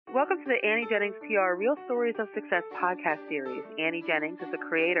Welcome to the Annie Jennings PR Real Stories of Success podcast series. Annie Jennings is the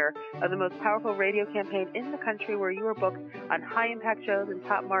creator of the most powerful radio campaign in the country, where you are booked on high-impact shows in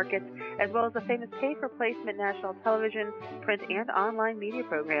top markets, as well as the famous pay-for-placement national television, print, and online media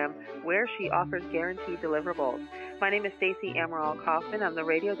program, where she offers guaranteed deliverables. My name is Stacey Amaral Kaufman. I'm the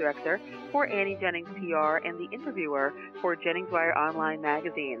radio director for Annie Jennings PR and the interviewer for Jennings Wire Online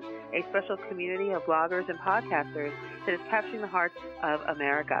magazine, a special community of bloggers and podcasters that is capturing the hearts of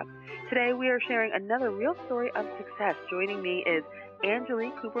America. Today we are sharing another real story of success. Joining me is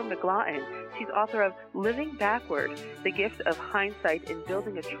Angelique Cooper McLaughlin. She's author of Living Backward, The Gift of Hindsight in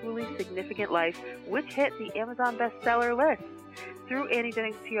Building a Truly Significant Life, which hit the Amazon bestseller list. Through Annie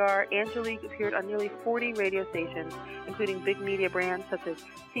Jennings PR, Angelique appeared on nearly 40 radio stations, including big media brands such as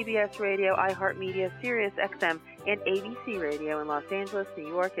CBS Radio, iHeartMedia, Sirius XM, and ABC Radio in Los Angeles, New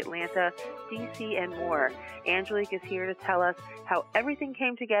York, Atlanta, D.C., and more. Angelique is here to tell us how everything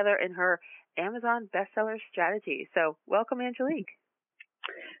came together in her Amazon bestseller strategy. So welcome, Angelique.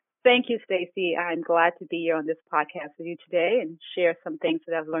 Thank you, Stacey. I'm glad to be here on this podcast with you today and share some things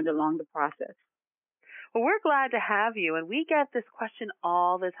that I've learned along the process. Well, we're glad to have you, and we get this question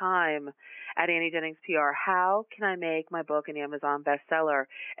all the time at Annie Jennings PR. How can I make my book an Amazon bestseller?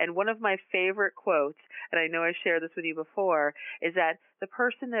 And one of my favorite quotes, and I know I shared this with you before, is that the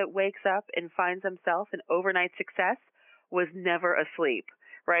person that wakes up and finds themselves an overnight success was never asleep,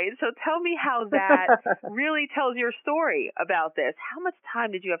 right? So tell me how that really tells your story about this. How much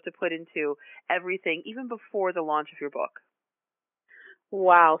time did you have to put into everything, even before the launch of your book?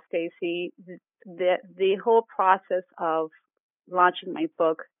 Wow, Stacey. The whole process of launching my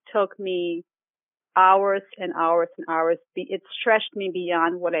book took me hours and hours and hours. It stretched me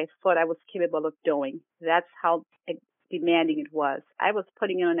beyond what I thought I was capable of doing. That's how demanding it was. I was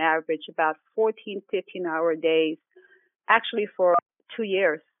putting in on average about 14, 15-hour days, actually for 2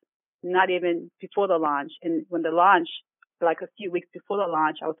 years, not even before the launch. And when the launch, like a few weeks before the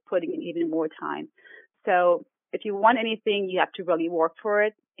launch, I was putting in even more time. So if you want anything, you have to really work for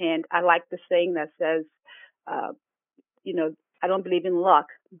it. And I like the saying that says, I don't believe in luck,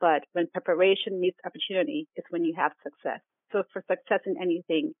 but when preparation meets opportunity, it's when you have success. So for success in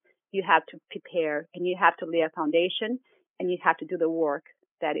anything, you have to prepare and you have to lay a foundation and you have to do the work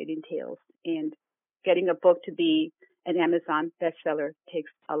that it entails. And getting a book to be an Amazon bestseller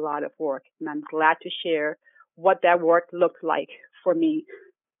takes a lot of work. And I'm glad to share what that work looked like for me.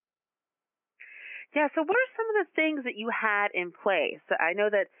 Yeah, so what are some of the things that you had in place? I know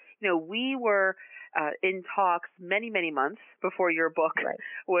that, we were in talks many, many months before your book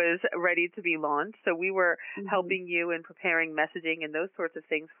was ready to be launched. So we were helping you in preparing messaging and those sorts of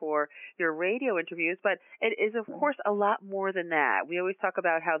things for your radio interviews. But it is, of course, a lot more than that. We always talk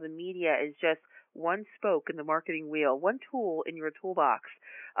about how the media is just one spoke in the marketing wheel, one tool in your toolbox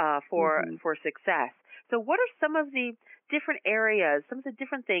for success. So what are some of the different areas, some of the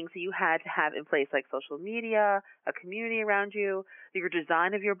different things that you had to have in place, like social media, a community around you, your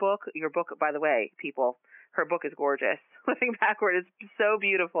design of your book? Your book, by the way, people, her book is gorgeous. Living Backward is so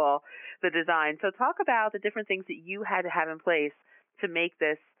beautiful, the design. So talk about the different things that you had to have in place to make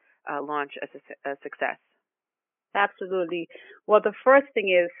this launch a success. Absolutely. Well, the first thing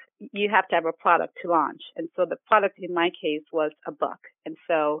is you have to have a product to launch. And so the product in my case was a book. And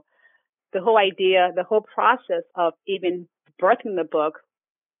so the whole idea, the whole process of even birthing the book,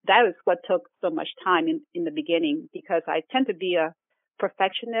 that is what took so much time in the beginning, because I tend to be a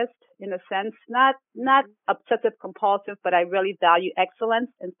perfectionist in a sense, not obsessive compulsive, but I really value excellence.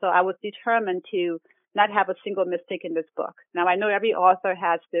 And so I was determined to not have a single mistake in this book. Now, I know every author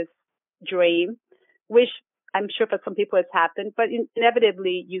has this dream, which I'm sure for some people it's happened, but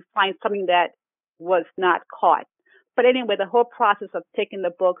inevitably you find something that was not caught. But anyway, the whole process of taking the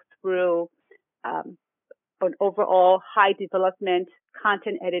book through an overall high development,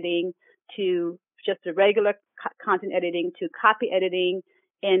 content editing, to just the regular content editing, to copy editing,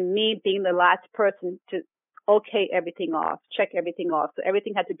 and me being the last person to okay everything off, check everything off. So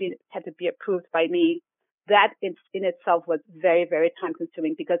everything had to be approved by me. That in itself was very, very time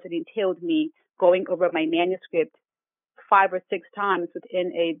consuming, because it entailed me going over my manuscript 5 or 6 times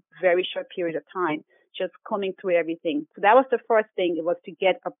within a very short period of time, just combing through everything. So that was the first thing. It was to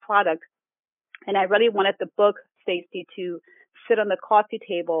get a product. And I really wanted the book, Stacey, to sit on the coffee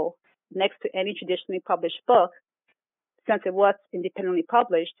table next to any traditionally published book, since it was independently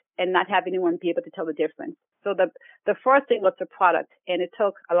published, and not have anyone be able to tell the difference. So the first thing was the product. And it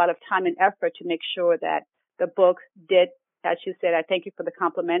took a lot of time and effort to make sure that the book did, as you said, I thank you for the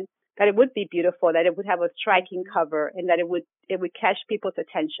compliment, that it would be beautiful, that it would have a striking cover, and that it would catch people's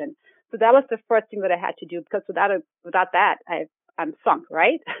attention. So that was the first thing that I had to do, because without that, I'm sunk,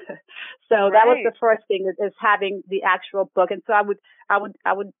 right? So that was the first thing is having the actual book. And so I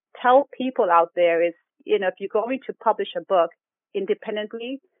would tell people out there is, if you're going to publish a book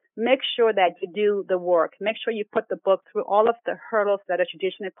independently, make sure that you do the work. Make sure you put the book through all of the hurdles that a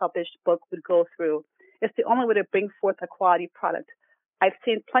traditionally published book would go through. It's the only way to bring forth a quality product. I've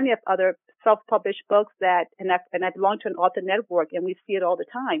seen plenty of other self-published books and I belong to an author network, and we see it all the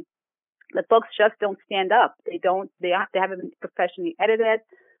time. The books just don't stand up. They haven't been professionally edited.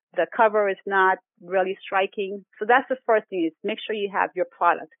 The cover is not really striking. So that's the first thing, is make sure you have your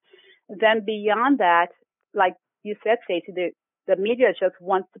product. Then beyond that, like you said, Stacey, the media just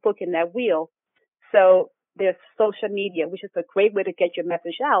wants to book in that wheel. So there's social media, which is a great way to get your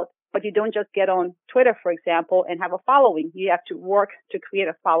message out. But you don't just get on Twitter, for example, and have a following. You have to work to create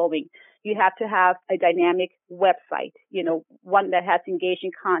a following. You have to have a dynamic website, one that has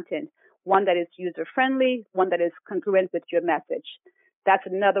engaging content, one that is user-friendly, one that is congruent with your message. That's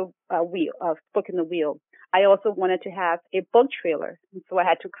another wheel of book in the wheel. I also wanted to have a book trailer. And so I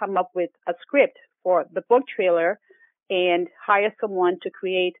had to come up with a script for the book trailer and hire someone to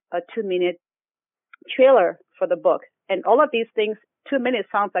create a 2-minute trailer for the book. And all of these things, 2 minutes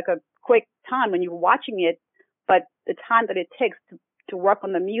sounds like a quick time when you're watching it, but the time that it takes to work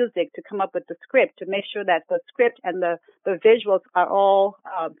on the music, to come up with the script, to make sure that the script and the visuals are all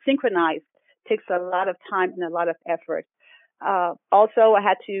synchronized, takes a lot of time and a lot of effort. Also, I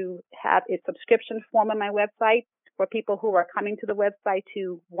had to have a subscription form on my website for people who are coming to the website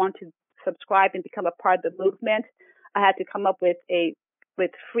to want to subscribe and become a part of the movement. I had to come up with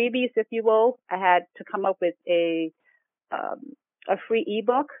freebies, if you will. I had to come up with a free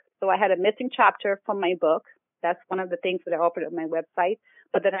ebook. So I had a missing chapter from my book. That's one of the things that I offered on my website.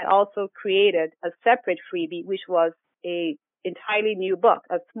 But then I also created a separate freebie, which was a entirely new book,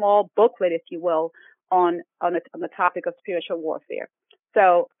 a small booklet, if you will, on the topic of spiritual warfare.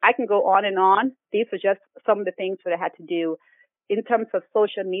 So I can go on and on. These are just some of the things that I had to do. In terms of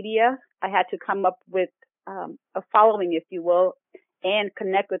social media, I had to come up with a following, if you will, and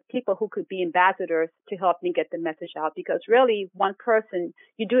connect with people who could be ambassadors to help me get the message out. Because really, one person,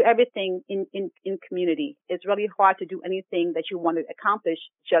 you do everything in community. It's really hard to do anything that you want to accomplish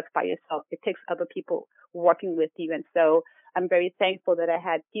just by yourself. It takes other people working with you. And so I'm very thankful that I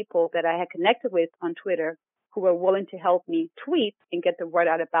had people that I had connected with on Twitter who were willing to help me tweet and get the word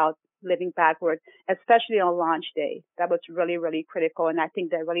out about Living Backward, especially on launch day. That was really, really critical. And I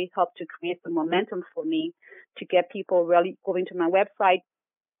think that really helped to create some momentum for me to get people really going to my website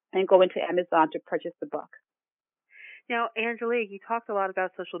and going to Amazon to purchase the book. Now, Angelique, you talked a lot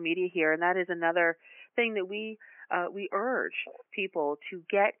about social media here, and that is another thing that we urge people to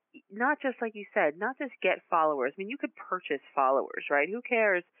get, not just like you said, not just get followers. I mean, you could purchase followers, right? Who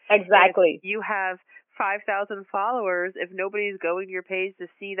cares? Exactly. If you have 5,000 followers if nobody's going to your page to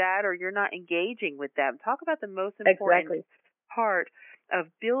see that, or you're not engaging with them. Talk about the most important part of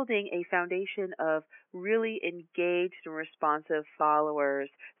building a foundation of really engaged and responsive followers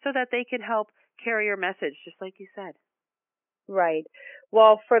so that they can help carry your message, just like you said. Right.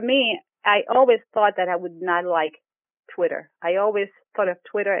 Well, for me, I always thought that I would not like Twitter. I always thought of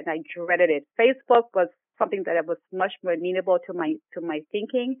Twitter and I dreaded it. Facebook was something that was much more amenable to my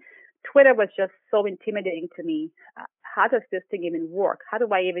thinking. Twitter was just so intimidating to me. How does this thing even work? How do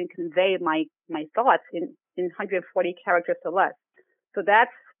I even convey my thoughts in 140 characters or less? So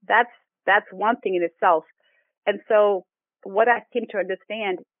that's one thing in itself. And so what I came to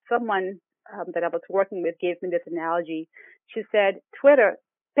understand, someone that I was working with gave me this analogy. She said,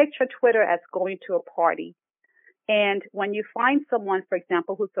 picture Twitter as going to a party. And when you find someone, for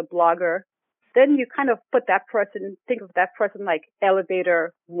example, who's a blogger, then you kind of think of that person like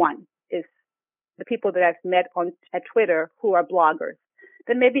elevator 1 is the people that I've met at Twitter who are bloggers.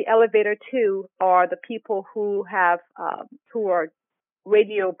 Then maybe elevator 2 are the people who are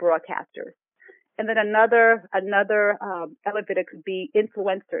radio broadcasters. And then another elevator could be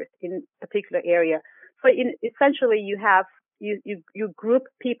influencers in a particular area. So essentially you have, you group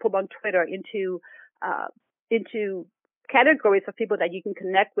people on Twitter into categories of people that you can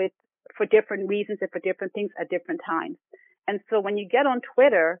connect with for different reasons and for different things at different times. And so when you get on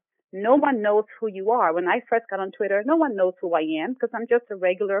Twitter, no one knows who you are. When I first got on Twitter, no one knows who I am because I'm just a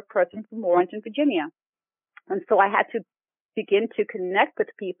regular person from Warrenton, Virginia. And so I had to begin to connect with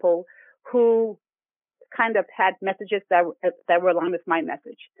people who kind of had messages that were aligned with my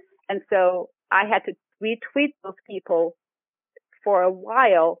message. And so I had to retweet those people for a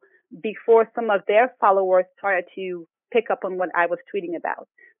while before some of their followers started to pick up on what I was tweeting about.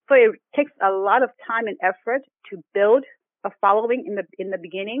 So it takes a lot of time and effort to build a following in the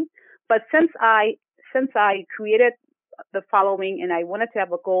beginning. But since I created the following, and I wanted to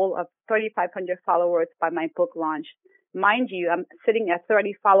have a goal of 3,500 followers by my book launch. Mind you, I'm sitting at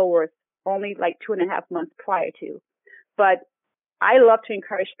 30 followers only like 2.5 months prior to. But I love to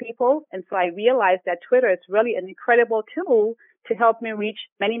encourage people, and so I realized that Twitter is really an incredible tool to help me reach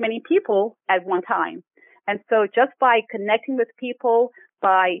many, many people at one time. And so just by connecting with people,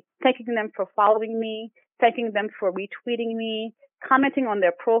 by thanking them for following me, thanking them for retweeting me, commenting on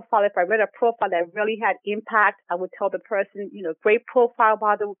their profile. If I read a profile that really had impact, I would tell the person, great profile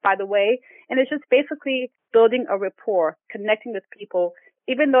by the way. And it's just basically building a rapport, connecting with people.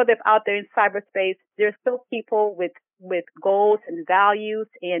 Even though they're out there in cyberspace, there's still people with goals and values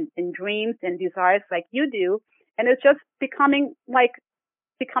and dreams and desires like you do. And it's just becoming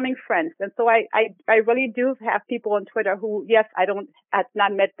friends. And so I really do have people on Twitter who, yes, I've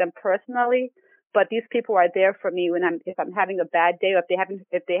not met them personally, but these people are there for me if I'm having a bad day, or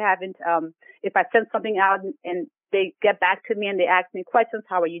if I send something out and they get back to me and they ask me questions,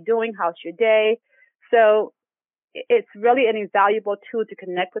 how are you doing? How's your day? So it's really an invaluable tool to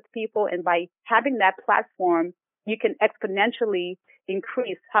connect with people. And by having that platform, you can exponentially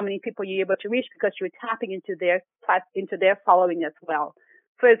increase how many people you're able to reach because you're tapping into their following as well.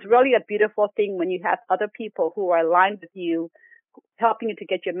 So it's really a beautiful thing when you have other people who are aligned with you, helping you to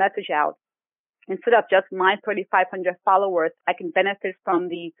get your message out. Instead of just my 3,500 followers, I can benefit from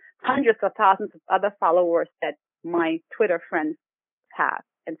the hundreds of thousands of other followers that my Twitter friends have.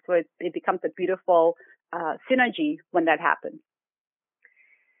 And so it becomes a beautiful synergy when that happens.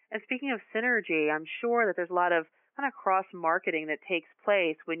 And speaking of synergy, I'm sure that there's a lot of kind of cross-marketing that takes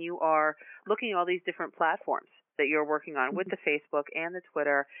place when you are looking at all these different platforms that you're working on with the Facebook and the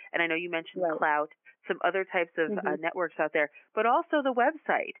Twitter. And I know you mentioned Clout, some other types of networks out there, but also the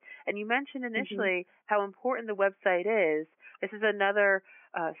website. And you mentioned initially how important the website is. This is another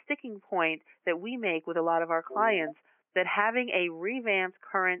sticking point that we make with a lot of our clients, that having a revamped,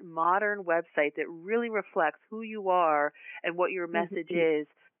 current, modern website that really reflects who you are and what your message is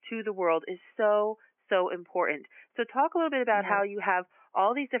to the world is so, so important. So talk a little bit about how you have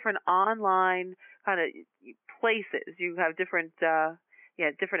all these different online kind of places. You have different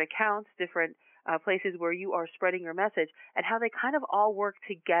accounts, different places where you are spreading your message, and how they kind of all work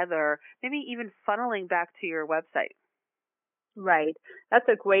together, maybe even funneling back to your website. Right. That's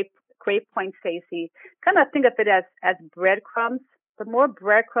a great point, Stacey. Kind of think of it as breadcrumbs. The more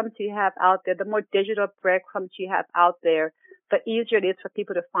breadcrumbs you have out there, the more digital breadcrumbs you have out there, the easier it is for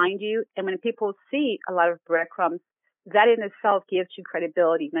people to find you. And when people see a lot of breadcrumbs, that in itself gives you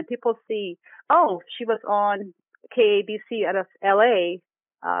credibility. When people see, oh, she was on KABC out of LA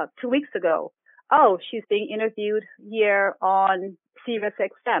 2 weeks ago. Oh, she's being interviewed here on Sirius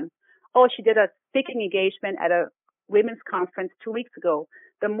XM. Oh, she did a speaking engagement at a women's conference 2 weeks ago.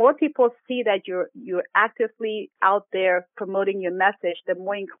 The more people see that you're actively out there promoting your message, the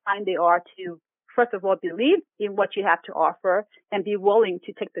more inclined they are to, first of all, believe in what you have to offer and be willing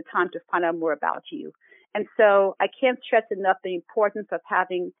to take the time to find out more about you. And so I can't stress enough the importance of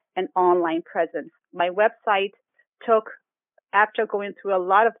having an online presence. My website took, after going through a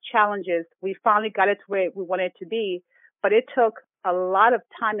lot of challenges, we finally got it to where we wanted it to be, but it took a lot of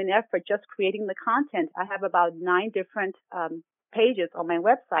time and effort just creating the content. I have about 9 different pages on my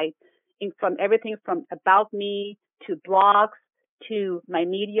website, from everything from about me to blogs to my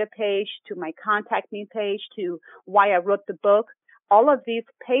media page to my contact me page to why I wrote the book. All of these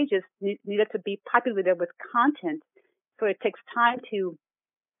pages needed to be populated with content. So it takes time to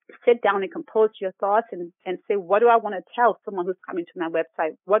sit down and compose your thoughts and say, what do I want to tell someone who's coming to my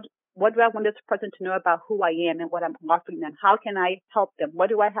website? What do I want this person to know about who I am and what I'm offering them? How can I help them? What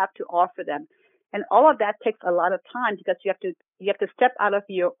do I have to offer them? And all of that takes a lot of time because you have to step out of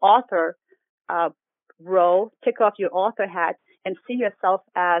your author role, take off your author hat, and see yourself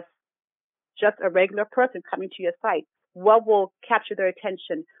as just a regular person coming to your site. What will capture their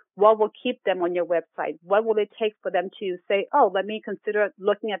attention? What will keep them on your website? What will it take for them to say, oh, let me consider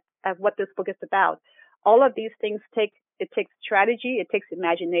looking at what this book is about? All of these things takes strategy, it takes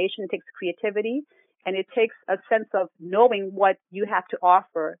imagination, it takes creativity, and it takes a sense of knowing what you have to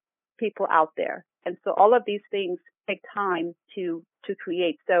offer people out there. And so all of these things take time to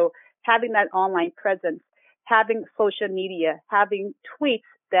create. So having that online presence, having social media, having tweets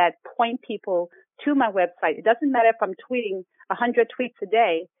that point people to my website. It doesn't matter if I'm tweeting 100 tweets a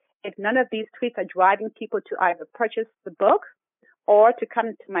day. If none of these tweets are driving people to either purchase the book or to come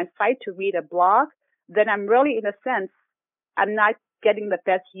to my site to read a blog, then I'm really, in a sense, I'm not getting the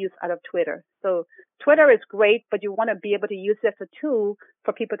best use out of Twitter. So Twitter is great, but you want to be able to use it as a tool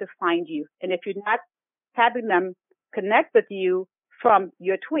for people to find you. And if you're not having them connect with you from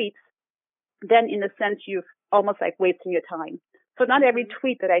your tweets, then in a sense, you've almost like wasting your time. So not every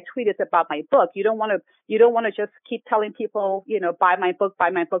tweet that I tweet is about my book. You don't want to just keep telling people, buy my book, buy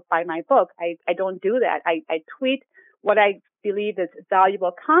my book, buy my book. I don't do that. I tweet what I believe is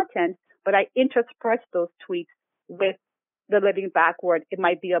valuable content, but I intersperse those tweets with the Living Backward. It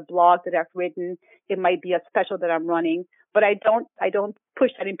might be a blog that I've written. It might be a special that I'm running, but I don't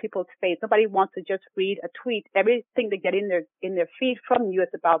push that in people's face. Nobody wants to just read a tweet. Everything they get in their feed from you is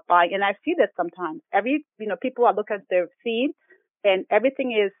about buying. And I see that sometimes. People are looking at their feed and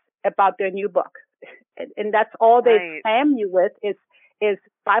everything is about their new book. And that's all they spam you with is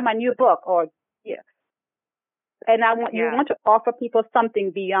buy my new book or, yeah. And you want to offer people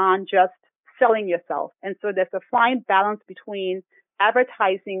something beyond just selling yourself. And so there's a fine balance between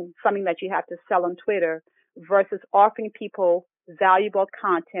advertising something that you have to sell on Twitter versus offering people valuable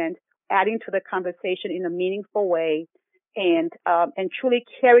content, adding to the conversation in a meaningful way, and truly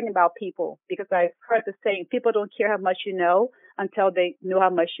caring about people. Because I've heard the saying, people don't care how much you know until they know how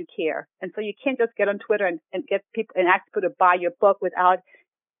much you care. And so you can't just get on Twitter and get people and ask people to buy your book without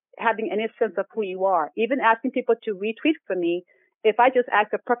having any sense of who you are. Even asking people to retweet for me, if I just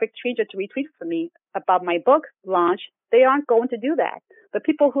ask a perfect stranger to retweet for me about my book launch, they aren't going to do that. The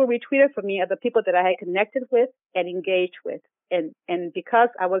people who retweeted for me are the people that I had connected with and engaged with. And because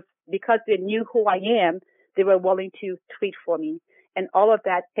they knew who I am, they were willing to tweet for me. And all of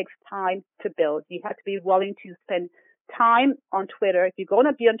that takes time to build. You have to be willing to spend time on Twitter. If you're going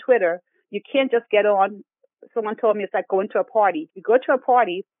to be on Twitter, you can't just get on. Someone told me it's like going to a party. You go to a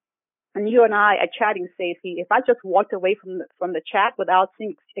party, and you and I are chatting, Stacey. If I just walked away from the chat without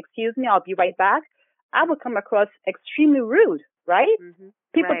saying, excuse me, I'll be right back, I would come across extremely rude, right? Mm-hmm.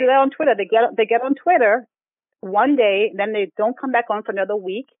 People do that on Twitter. They get on Twitter one day, then they don't come back on for another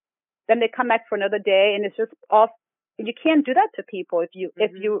week. Then they come back for another day, and it's just off. You can't do that to people.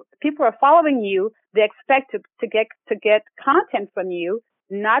 If people are following you, they expect to get content from you,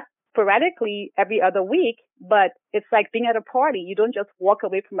 not sporadically every other week, but it's like being at a party. You don't just walk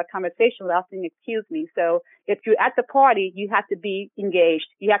away from a conversation without saying, excuse me. So if you're at the party, you have to be engaged.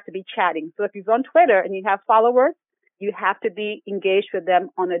 You have to be chatting. So if you're on Twitter and you have followers, you have to be engaged with them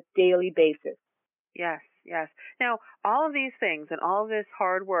on a daily basis. Yes. Now, all of these things and all of this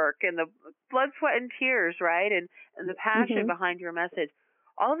hard work and the blood, sweat, and tears, right, and the passion behind your message,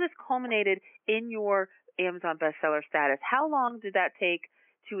 all of this culminated in your Amazon bestseller status. How long did that take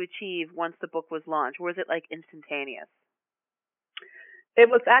to achieve once the book was launched? Or was it like instantaneous? It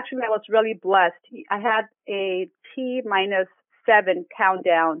was actually, I was really blessed. I had a T-7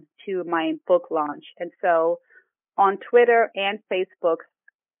 countdown to my book launch. And so on Twitter and Facebook,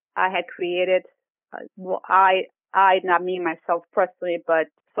 I had created, not me myself personally, but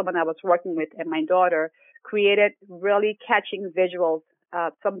someone I was working with and my daughter created really catching visuals.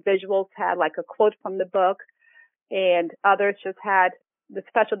 Some visuals had like a quote from the book, and others just had the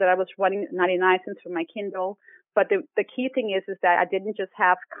special that I was running 99 cents for my Kindle. But the key thing is that I didn't just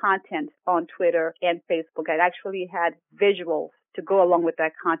have content on Twitter and Facebook. I actually had visuals to go along with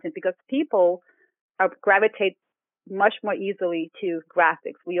that content, because people gravitate much more easily to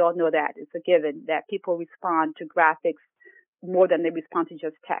graphics. We all know that. It's a given that people respond to graphics more than they respond to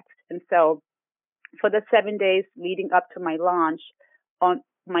just text. And so for the 7 days leading up to my launch, on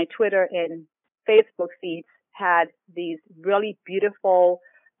my Twitter and Facebook feeds had these really beautiful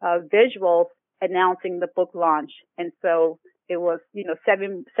visuals announcing the book launch. And so it was,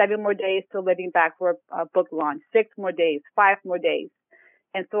 7 more days to Living Backward book launch, 6 more days, 5 more days.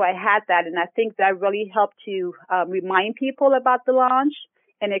 And so I had that, and I think that really helped to remind people about the launch,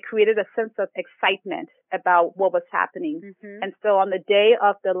 and it created a sense of excitement about what was happening. Mm-hmm. And so on the day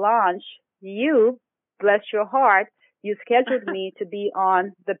of the launch, you, bless your heart, you scheduled me to be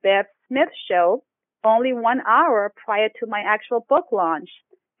on the Bev Smith show only 1 hour prior to my actual book launch.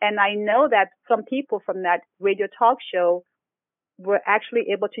 And I know that some people from that radio talk show were actually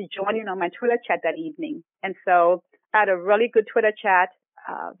able to join in on my Twitter chat that evening. And so I had a really good Twitter chat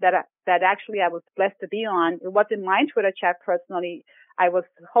that actually I was blessed to be on. It wasn't my Twitter chat personally. I was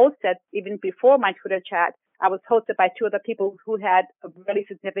hosted, even before my Twitter chat, I was hosted by 2 other people who had a really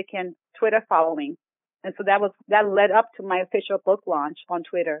significant Twitter following. And so that led up to my official book launch on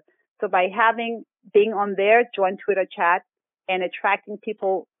Twitter. So by being on their joint Twitter chat and attracting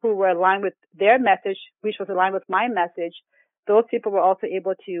people who were aligned with their message, which was aligned with my message, those people were also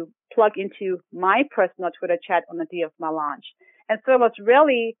able to plug into my personal Twitter chat on the day of my launch. And so it was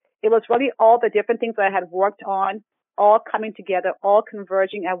really all the different things that I had worked on, all coming together, all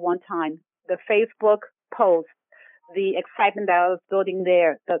converging at one time. The Facebook post, the excitement that I was building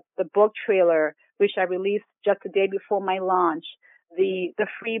there, the book trailer, which I released just the day before my launch, the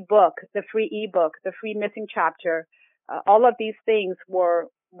free book, the free ebook, the free missing chapter. All of these things were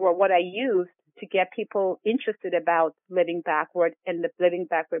what I used to get people interested about living backward and the living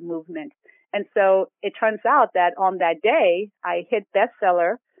backward movement. And so it turns out that on that day, I hit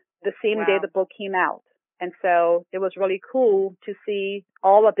bestseller the same day the book came out. And so it was really cool to see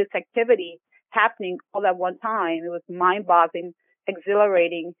all of this activity happening all at one time. It was mind-boggling,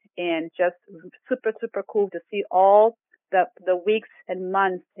 exhilarating, and just super, super cool to see all the weeks and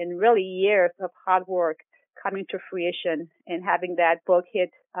months and really years of hard work coming to fruition and having that book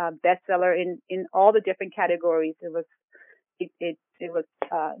hit bestseller in all the different categories. It was in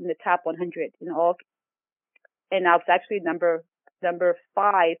the top 100 in all, and I was actually number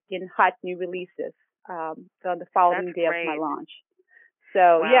 5 in hot new releases on the following day of my launch.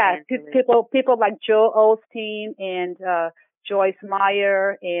 So people like Joel Osteen and Joyce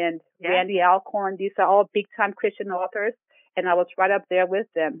Meyer and Randy Alcorn. These are all big time Christian authors, and I was right up there with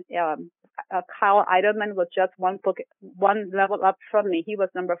them. Kyle Idleman was just one level up from me. He was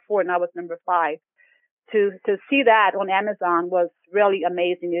number 4 and I was number 5. To see that on Amazon was really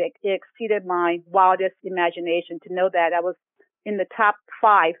amazing. It exceeded my wildest imagination to know that I was in the top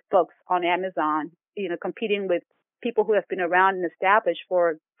 5 books on Amazon, competing with people who have been around and established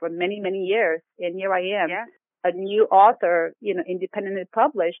for many, many years. And here I am, a new author, independently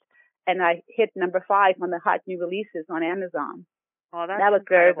published, and I hit number 5 on the hot new releases on Amazon. Well, that was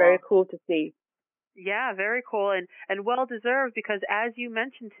incredible. Very, very cool to see. Yeah, very cool and well deserved, because as you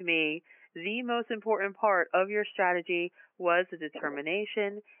mentioned to me, the most important part of your strategy was the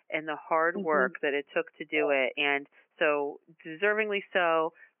determination and the hard work that it took to do it. And so deservingly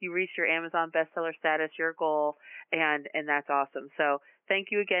so, you reached your Amazon bestseller status, your goal, and that's awesome. So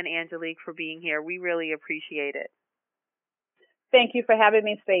thank you again, Angelique, for being here. We really appreciate it. Thank you for having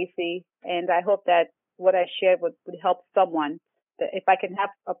me, Stacey. And I hope that what I shared would help someone. If I can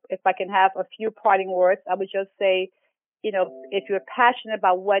have a few parting words, I would just say, if you're passionate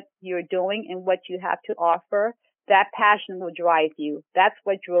about what you're doing and what you have to offer, that passion will drive you. That's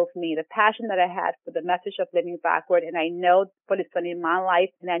what drove me, the passion that I had for the message of living backward. And I know what it's done in my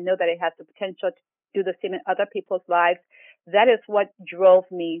life, and I know that it has the potential to do the same in other people's lives. That is what drove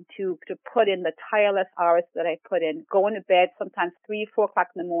me to put in the tireless hours that I put in, going to bed sometimes 3, 4 o'clock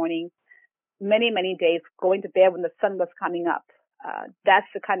in the morning, many, many days, going to bed when the sun was coming up. That's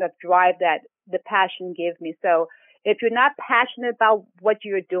the kind of drive that the passion gives me. So if you're not passionate about what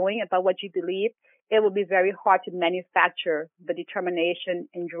you're doing, about what you believe, it will be very hard to manufacture the determination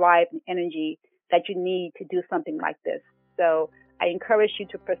and drive and energy that you need to do something like this. So I encourage you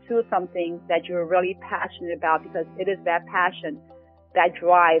to pursue something that you're really passionate about, because it is that passion, that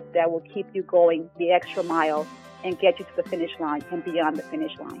drive that will keep you going the extra mile and get you to the finish line and beyond the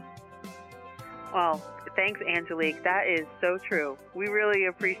finish line. Well, thanks, Angelique. That is so true. We really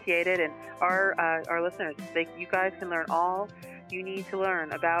appreciate it. And our listeners, you guys can learn all you need to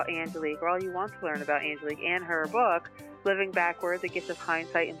learn about Angelique, or all you want to learn about Angelique and her book, Living Backward, The Gift of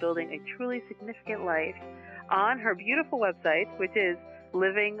Hindsight and Building a Truly Significant Life, on her beautiful website, which is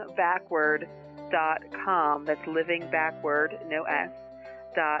livingbackward.com. That's livingbackward, no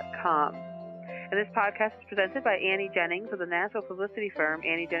S.com. And this podcast is presented by Annie Jennings of the national publicity firm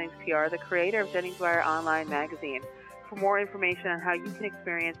Annie Jennings PR, the creator of Jennings Wire Online magazine. For more information on how you can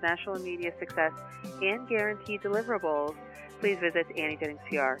experience national media success and guaranteed deliverables, please visit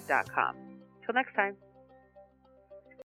AnnieJenningsPR.com. Till next time.